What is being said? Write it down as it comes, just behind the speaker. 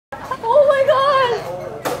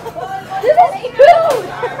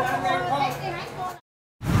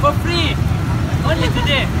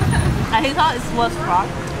Yeah, he thought it was frog.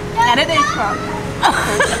 And it is frog.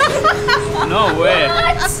 No way.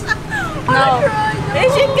 No.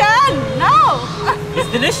 It's chicken. No.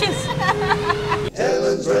 It's delicious.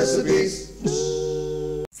 Helen's recipes.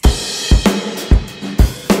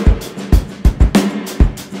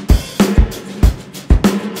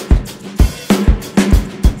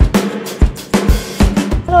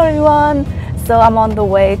 Hello everyone. So I'm on the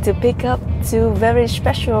way to pick up two very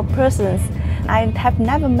special persons. I have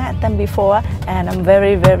never met them before and I'm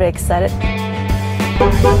very excited.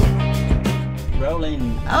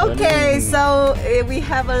 Rolling. Okay, so we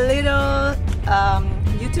have a little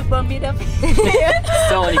YouTuber meetup here.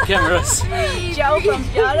 So many cameras. Joe from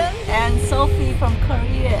Jordan and Sophie from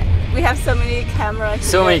Korea. We have so many cameras.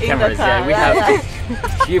 So many in the cameras, car, yeah. We right?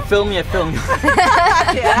 have. You film me, I film you.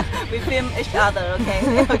 Yeah, we film each other,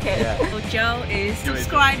 okay? Okay. Yeah. So Joe is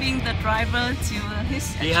subscribing the driver to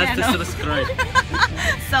his He channel. has to subscribe.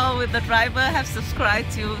 So the driver have subscribed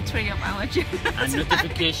to 3 of our channels. And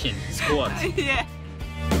notification squad. Yeah.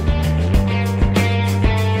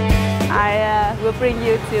 I will bring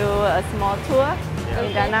you to a small tour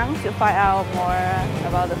in Da Nang to find out more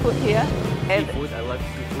about the food here. Seafood, I love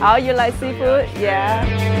seafood. Oh, you like seafood? Yeah.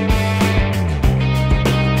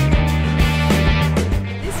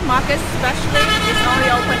 This market especially is only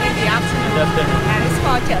open in the afternoon. And it's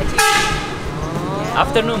called Chợ Cồn.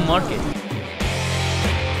 Afternoon market.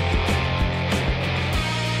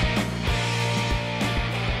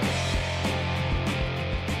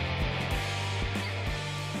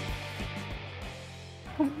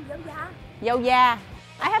 Dâu da.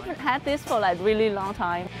 I haven't had this for like really long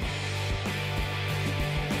time.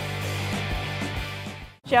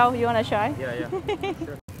 Joe, you wanna try? Yeah.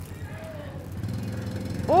 Sure.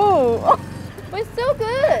 Ooh, It's so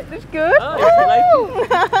good. it's good. Oh, you like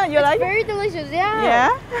it? You like it? Very delicious, yeah. Yeah.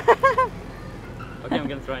 Okay, I'm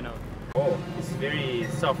gonna try now. Oh, it's very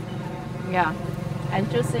soft. Yeah, and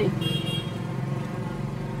juicy.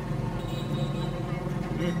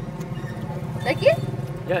 Like it?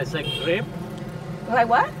 Yeah, it's like grape. Like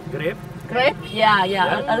what? Grape. Grape? Yeah.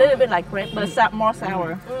 Yeah. A little bit like grape, but more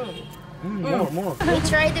sour. More. We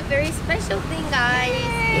tried a very special thing, guys.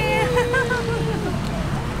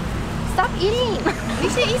 Stop eating. We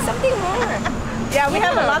should eat something more. Yeah, we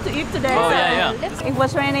have a lot to eat today. Oh, so yeah. It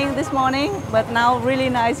was raining this morning, but now really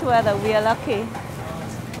nice weather. We are lucky.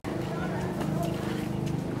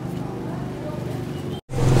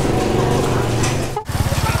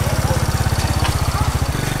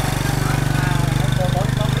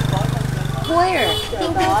 Where?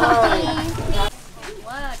 Pink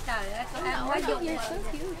wow, trời ơi, con ăn quá dùng mà.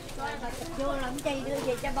 Vô làm gì đưa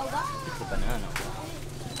về cho bao gót. Banana.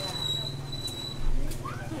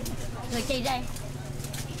 Người chi đây.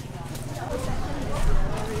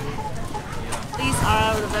 These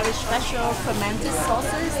are the very special fermented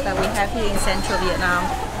sauces that we have here in Central Vietnam.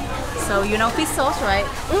 So you know fish sauce, right?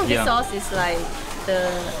 Fish Yeah. sauce is like the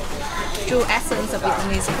true essence of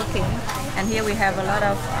Vietnamese cooking. And here we have a lot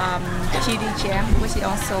of chili jam, which is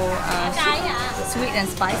also sweet and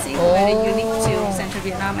spicy, very unique to Central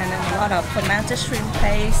Vietnam. And then a lot of fermented shrimp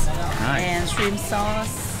paste and shrimp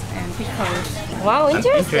sauce and pickles. Wow,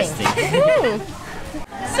 interesting.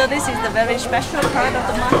 So this is the very special part of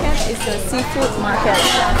the market. It's the seafood market,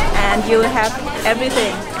 and you have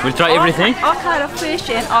everything. We'll try everything? All kind of fish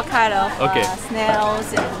and all kind of Okay.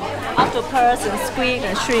 snails and octopus and squid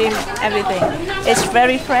and shrimp, everything. It's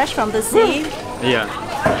very fresh from the sea. Yeah.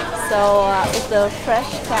 So it's the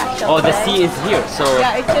fresh catch of Oh, the day. sea is here, so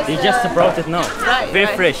Yeah, it's just, they just brought it now. Right, Very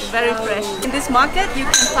right. fresh. Very fresh. In this market, you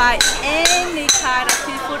can find any kind of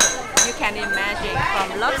seafood you can imagine,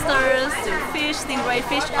 from lobsters to fish, stingray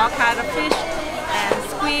fish, all kind of fish, and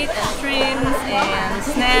squid and shrimps and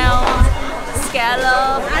snails,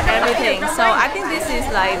 scallop, everything. So I think this is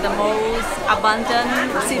like the most abundant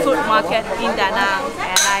seafood market in Da Nang,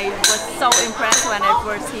 and I was so impressed when I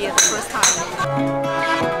was here the first time.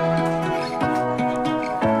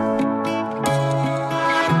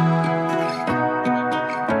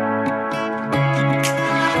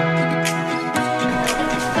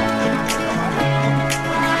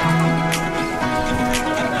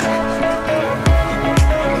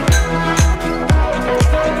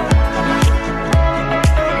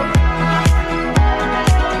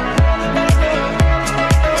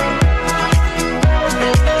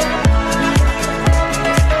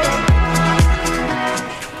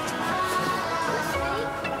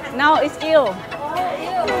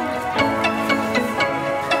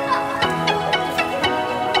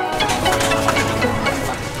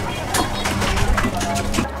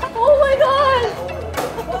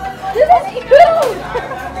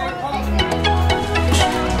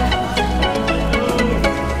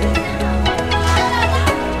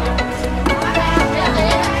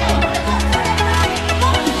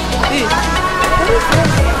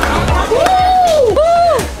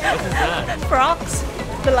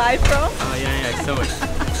 live from? Oh yeah, I saw it.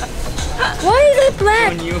 Why is it black?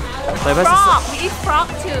 So new. طيب هسه Frog. We eat frog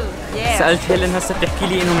too. Yeah. سألت هيلين هسه بتحكي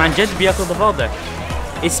لي إنهم عن جد بياكلوا ضفادع.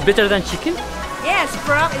 It's better than chicken? Yes,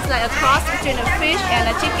 frog is like a cross between a fish and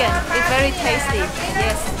a chicken. It's very tasty.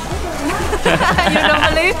 Yes. You don't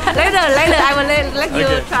believe? Later, I will let you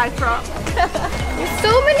Okay. try frog. There's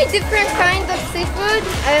so many different kinds of seafood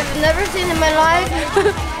I've never seen in my life.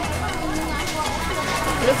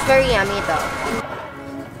 Looks very yummy though.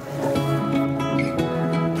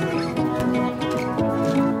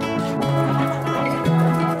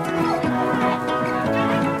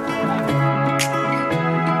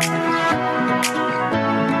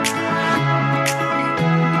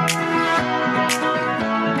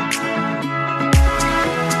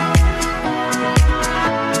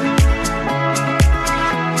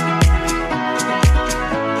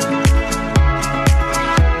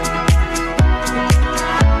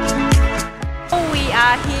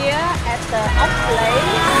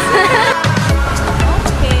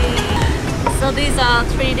 So these are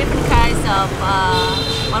 3 different kinds of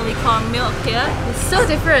what we call milk here. It's so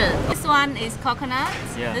different. This one is coconut.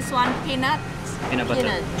 Yeah. This one peanut. Peanut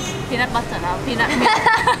butter. Peanut butter. No, peanut milk.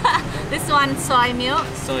 This one soy milk.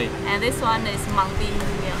 Soy. And this one is mung bean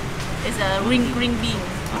milk. It's a green bean.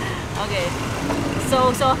 Okay.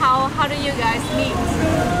 So how do you guys meet?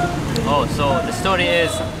 Oh, so the story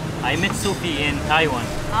is I met Sophie in Taiwan.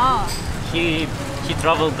 Oh. She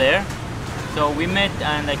traveled there. So we met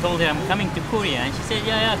and I told her I'm coming to Korea and she said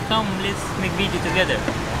yeah come, let's make video together.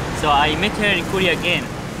 So I met her in Korea again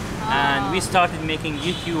and we started making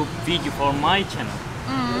YouTube video for my channel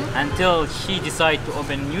until she decided to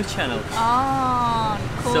open a new channel. Oh,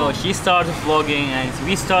 cool. So she started vlogging and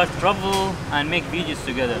we started travel and make videos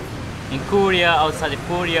together. In Korea, outside of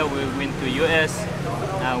Korea, we went to US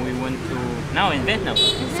and we went to now in Vietnam.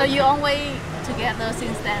 So you always together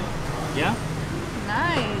since then? Yeah?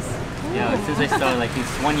 Nice. Yeah, since I started like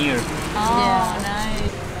it's 1 year. Oh,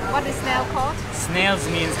 nice. What is snail called? Snails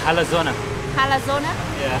means halazona. Halazona?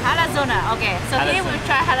 Yeah. Halazona, okay. So here Halazona. we'll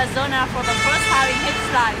try halazona for the first time in his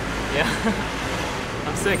life. Yeah.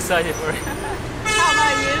 I'm so excited for it. How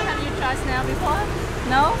about you? Have you tried snail before?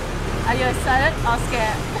 No? Are you excited or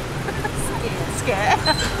scared? Scared.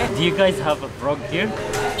 Do you guys have a frog here?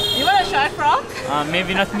 You want to try frog?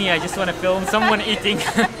 Maybe not me, I just want to film someone eating.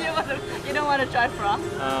 You don't want to try frog?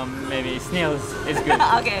 Maybe snails is good.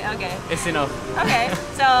 Okay. It's enough. Okay,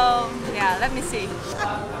 so yeah, let me see.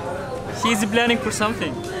 She's planning for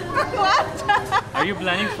something. What? Are you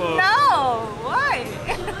planning for... No, why?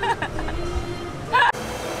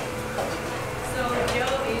 So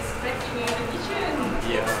Joe is baking in the kitchen.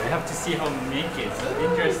 Yeah, we have to see how we make it.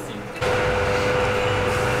 Interesting.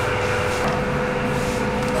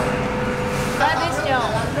 Try this, Joe.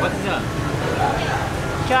 What is that?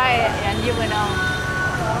 Try it and you will know.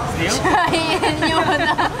 Snail? Try it and you will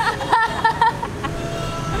know.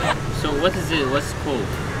 So what is it? What's it called?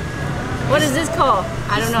 What is this called?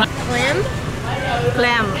 I don't know. Clam?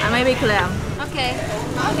 Clam, maybe clam. Okay.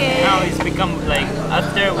 Now it's become like,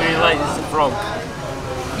 after we realize it's a frog.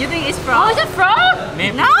 You think it's frog? Oh, it's a frog?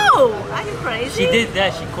 Maybe. No! Are you crazy? She did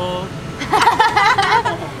that, she called...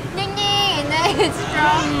 It's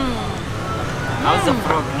strong. How's the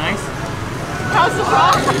frog? Nice? How's the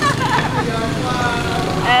frog?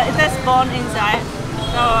 It has bone inside.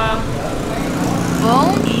 So,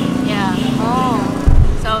 Bone? yeah. Oh.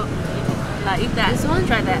 So, like eat that. This one?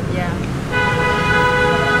 Try that, yeah.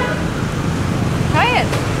 Try it.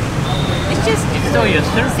 It's just It's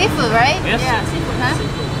oyster. Seafood, right? Oyster. yeah, seafood,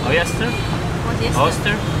 huh? Oyster. What is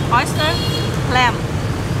Oyster. Oyster, clam.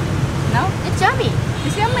 No? It's yummy.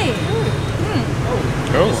 It's yummy.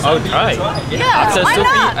 Oh, I'll try. Yeah, So why Sophie,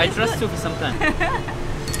 not? I trust Sophie sometimes.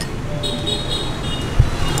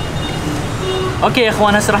 اوكي يا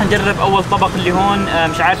اخوان هسه راح نجرب اول طبق اللي هون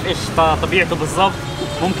مش عارف ايش طبيعته بالضبط.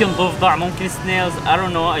 ممكن ضفدع ممكن snails. I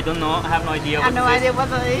don't know. I don't know. I have no idea. I have no idea what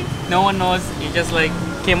it is. No one knows. It just like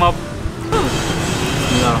came up.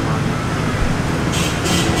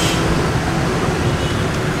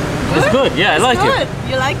 It's good. Yeah, I like Good. it.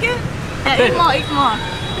 You like it? Yeah, Good. eat more, eat more.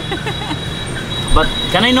 But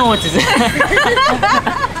can I know what is it?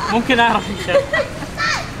 ممكن أعرف إيش.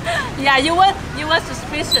 Yeah, you were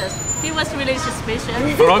suspicious. He was really suspicious.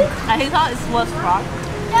 Frog? And he thought it was frog.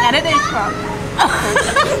 And it is frog.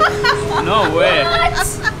 No way.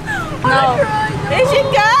 No. It's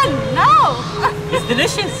chicken. No. It's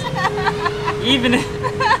delicious. Even.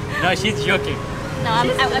 No, she's joking. No, I'm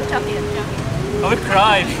joking. I'm joking. I would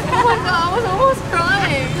cry. Oh my god, I was almost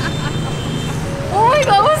crying. Oh my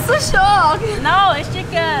god, I was so shocked. No, it's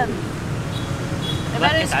chicken.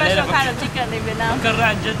 very ضحكت علينا special kind of chicken in Vietnam. فكرنا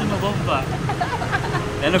عن جد انه ضفدع.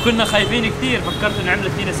 لانه كنا خايفين كثير، فكرت انه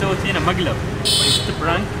عملت فينا سوت فينا مقلب. Is it a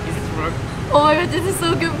prank? Is it a prank? Oh my god, this is so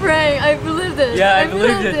good prank. I believed it. Yeah, I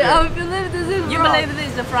believed it. I believed this is You frog. believe this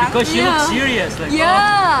is a frog? Because she Yeah. looks serious like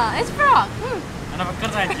Yeah, it's frog. أنا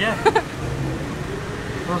فكرت عن جد.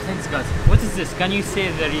 Oh thanks God. What is this? Can you say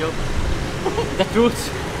the real? The truth?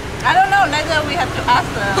 I don't know. Later we have to ask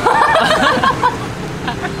them.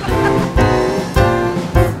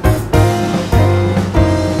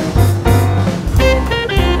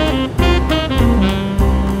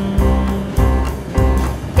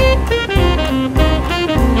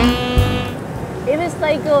 If it's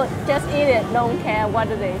like good, just eat it. Don't care what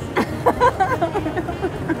it is.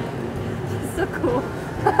 So cool.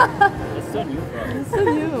 It's so new for us. So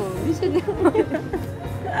new. You should know.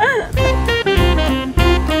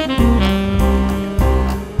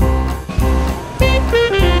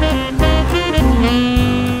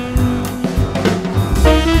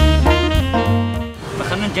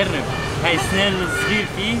 فخلنا نجرب. هاي السنيل الصغير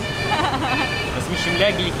فيه بس مش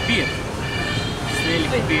ملاقي الكبير. السنيل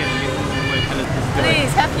الكبير اللي هو الحلقة.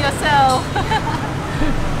 Please help yourself.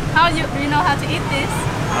 How you do you know how to eat this?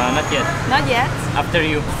 Not yet. Not yet. After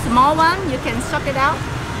you. Small one, you can suck it out.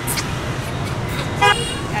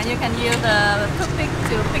 And you can use the toothpick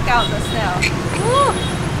to pick out the snail. Ooh.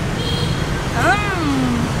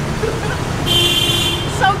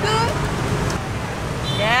 So good.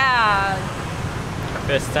 Yeah.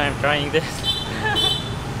 First time trying this.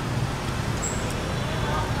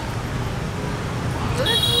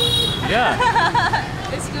 Good. Yeah,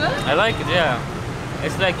 It's good. I like it. Yeah,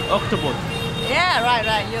 it's like octopus. Yeah, right.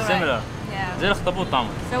 You're Similar. right. Yeah. زي الأخطبوط طعمه.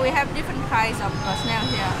 So we have different kinds of snail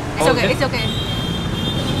here. It's Oh, okay. okay. It's okay.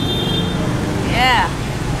 Yeah.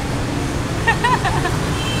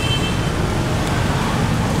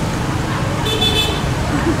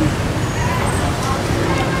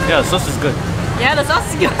 Yeah, the sauce is good. Yeah, the sauce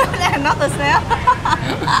is good and not the snail.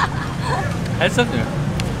 It's okay.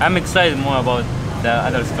 I'm excited more about the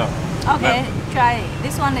other stuff. Okay, try.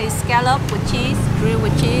 This one is scallop with cheese, grilled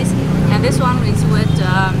with cheese, and this one is with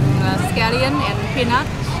scallion and peanut.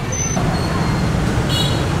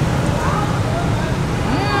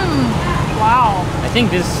 Wow, I think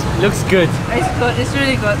this looks good. it's good. It's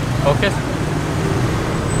really good. Okay.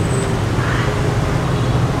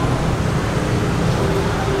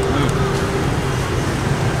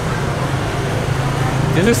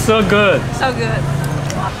 This is so good. So good.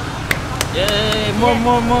 Yay! More.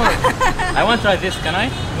 I want to try this. Can I?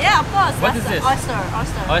 Yeah, of course. What That's is this? Oyster.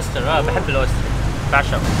 Oyster. بحب الأويستر.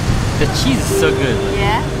 بعشق. The cheese is so good.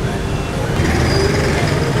 Yeah.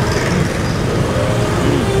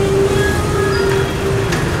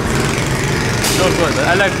 So good.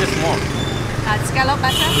 I like this more. Scallop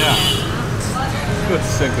better. Yeah. Good.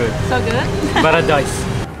 So good. So good. Paradise.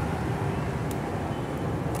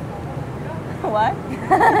 What?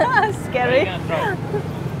 Scary.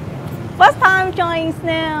 First time trying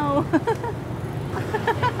snail.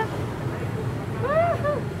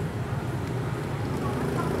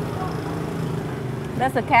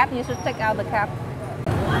 That's the cap. You should take out the cap.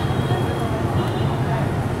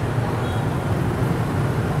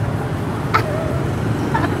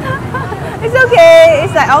 It's okay.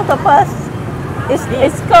 It's like octopus.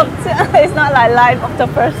 It's cooked. It's not like live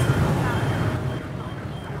octopus.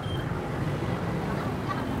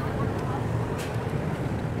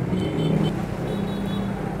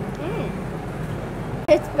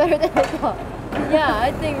 It's better than I thought. Yeah,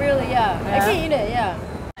 I think really, yeah. I Yeah. can eat it, yeah.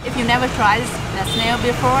 If you never tried the snail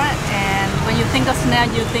before, and when you think of snail,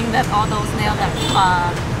 you think that all those snails that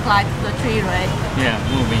climb the tree, right? Yeah,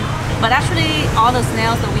 moving. But actually, all the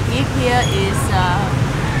snails that we eat here is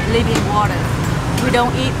living water. We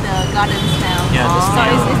don't eat the garden snail. Yeah, the So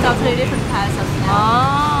snail. it's totally different kinds of snail.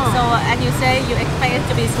 Oh. So as you say, you expect it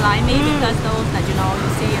to be slimy because those that you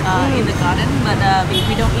see in the garden, but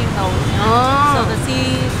we don't eat those. So the sea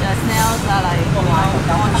snails are like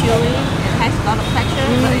more chewy. It has a lot of texture,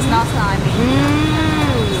 but it's not slimy.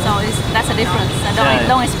 So that's a difference. So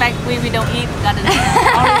don't expect we don't eat garden snail.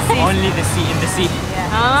 Only sea. Only the sea in the sea.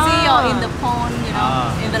 Yeah. Sea or in the pond,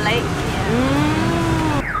 in the lake. Yeah.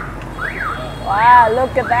 Wow,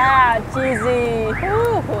 look at that, cheesy.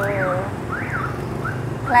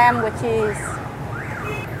 Clam with cheese.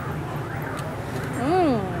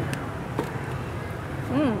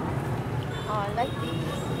 Oh, I like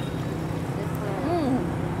these.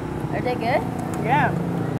 Are they good? Yeah.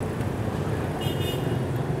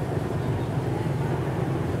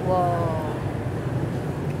 Whoa.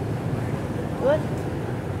 Good?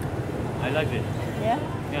 I like it. Yeah.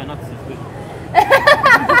 Yeah, not so good.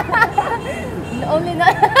 Only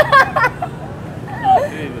not.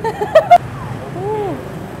 Ooh.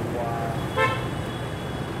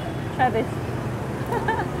 Try this.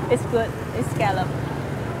 It's good. It's scallop.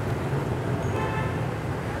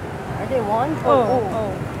 Are they one?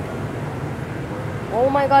 Oh. Oh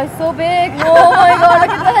my god, it's so big. Oh my god,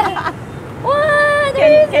 look at that. What?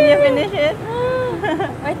 Can you finish it?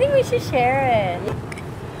 I think we should share it.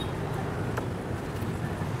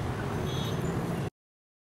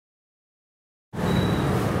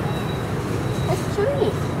 It's chewy.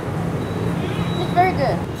 It's very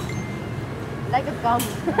good. Like a gum.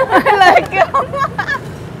 Like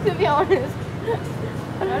To be honest.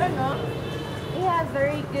 I don't know. It has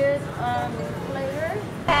very good flavor.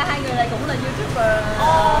 Hai người này cũng là YouTuber.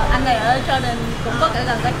 Anh này ở Jordan cũng có cả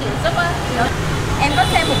gần cả triệu sub á. Em có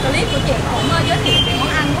xem một clip của chị cũng giới thiệu về món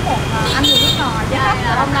ăn của một anh người nước ngoài chứ.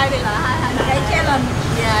 Hôm nay thì là hai cái challenge.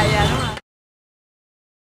 Dạ đúng rồi.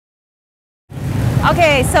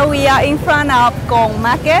 Okay, so we are in front of Cồn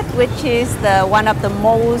Market, which is one of the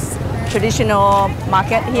most traditional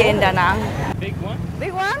market here in Da Nang. Big one?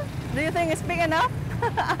 Big one? Do you think it's big enough?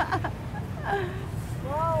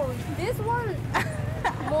 Wow, this one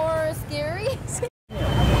more scary.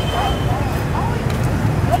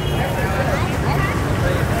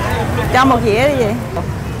 Cho một dĩa đi gì?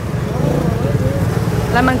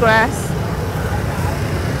 Lemongrass.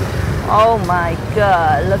 Oh my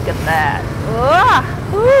god, look at that.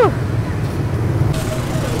 Woo.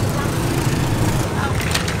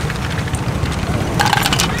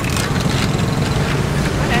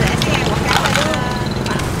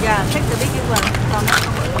 Yeah, take the bigger one.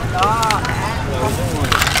 Đó.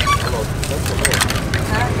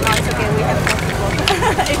 No, it's okay, we have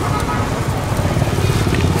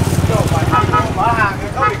Mở hàng thì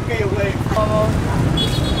có Việt kiều liền. Go.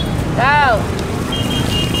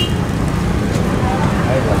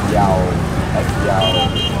 Đây là dầu, ít dầu.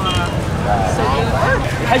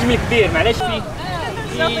 حجم كبير معلش فيه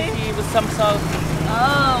with some salt.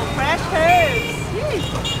 Oh, fresh herbs.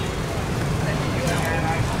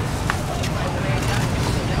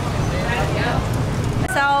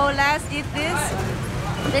 So let's eat this.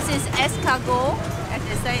 This is escagot, as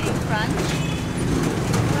they say in French.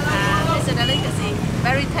 And it's a delicacy.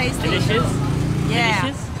 Very tasty. Delicious? Yeah,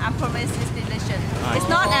 Delicious? I promise it's delicious. Nice. It's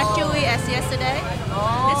not as chewy as yesterday.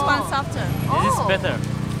 This one's softer. This is better.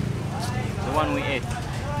 The one we ate.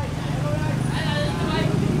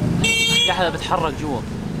 قاعدة بتحرك جوا.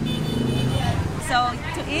 So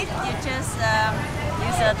to eat, you just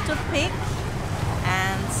use a toothpick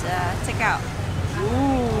and take out.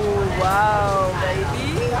 Ooh, wow, baby.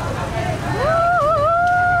 Ooh.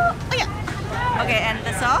 Oh, yeah. Okay, and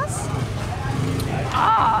the sauce.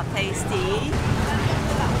 Oh, tasty.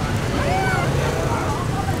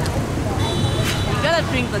 You gotta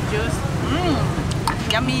drink the juice.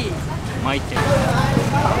 Yummy. Mighty.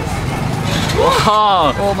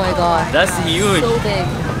 Wow, Oh my god. that's huge. So big.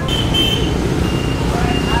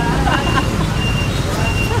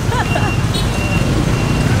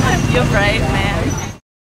 You're brave, man.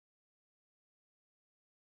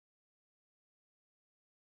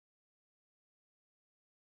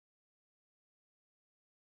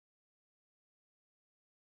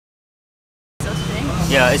 So strange.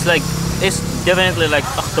 Yeah, it's definitely like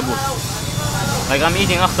akhtabut. Like I'm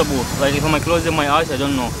eating akhtabut. Like if I'm closing my eyes, I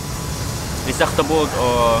don't know. It's akhtabut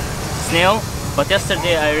or snail. But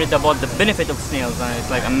yesterday I read about the benefit of snails and it's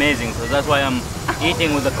like amazing. So that's why I'm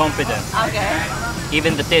eating with the confidence. Okay.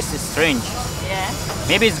 Even the taste is strange. Yeah.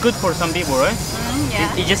 Maybe it's good for some people, right?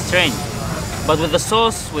 Yeah. It's just strange. But with the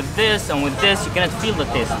sauce, with this and with this, you cannot feel the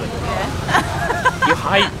taste. Like, you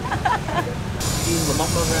hide.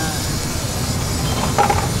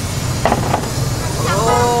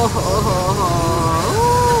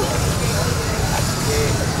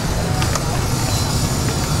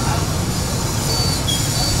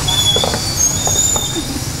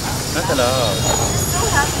 مثلا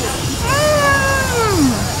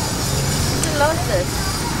She loves this.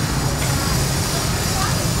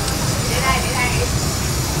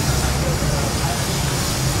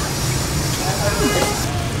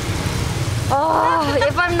 Oh,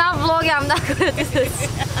 if I'm not vlogging, I'm not gonna do this.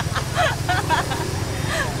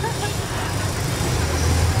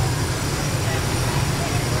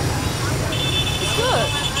 It's good.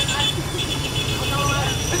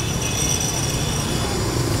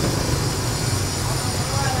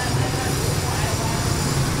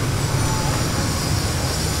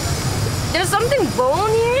 There's something bone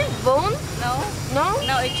here? Bone? No. No?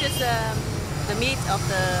 No, it's just the meat of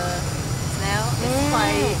the snail. It's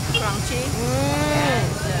quite crunchy and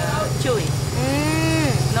chewy.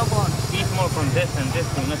 No bone. eat more from this and this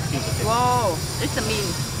will not feel the taste. Whoa, it's a mean.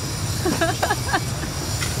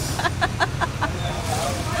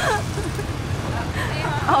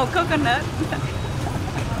 Oh, coconut.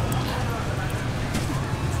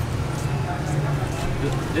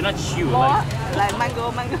 Do not chew. More like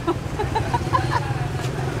mango.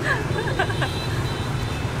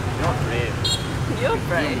 You're brave. You're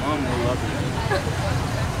brave. Your mom will love you.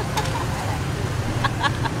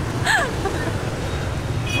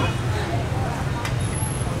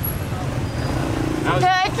 Now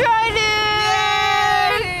I tried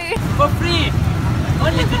it! for free!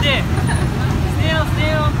 Only today! Snail!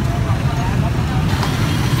 You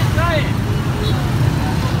should try it!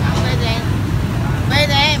 Bây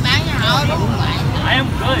giờ em bán cho họ đúng vậy. I am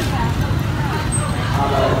good!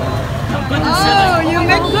 I'm good to Oh, selling! you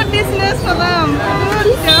make good business for them.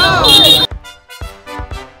 Good job.